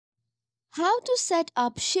How to set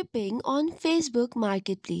up shipping on Facebook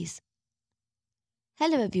Marketplace.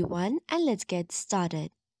 Hello everyone, and let's get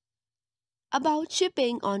started. About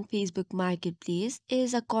shipping on Facebook Marketplace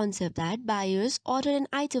is a concept that buyers order an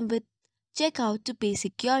item with checkout to pay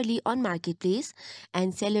securely on Marketplace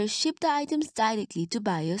and sellers ship the items directly to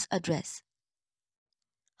buyer's address.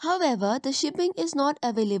 However, the shipping is not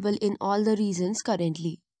available in all the regions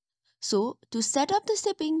currently. So, to set up the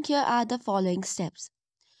shipping, here are the following steps.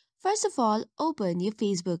 First of all, open your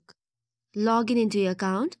Facebook. Log in into your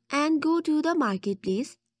account and go to the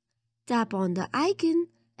marketplace. Tap on the icon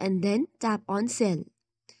and then tap on sell.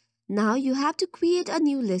 Now you have to create a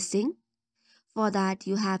new listing. For that,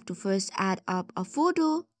 you have to first add up a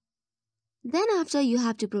photo. Then after you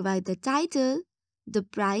have to provide the title, the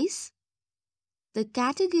price, the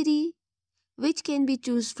category, which can be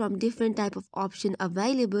choose from different type of option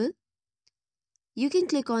available. You can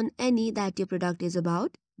click on any that your product is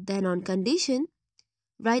about. Then on condition,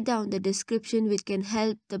 write down the description which can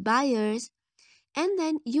help the buyers, and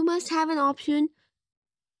then you must have an option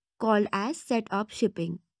called as set up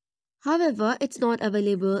shipping. However, it's not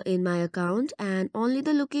available in my account and only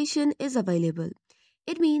the location is available.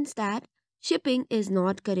 It means that shipping is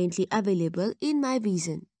not currently available in my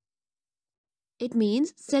region. It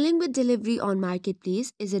means selling with delivery on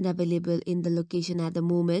marketplace isn't available in the location at the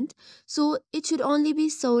moment, so it should only be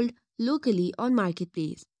sold locally on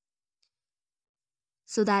marketplace.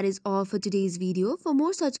 So that is all for today's video. For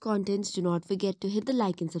more such contents, do not forget to hit the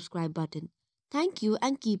like and subscribe button. Thank you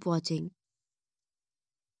and keep watching.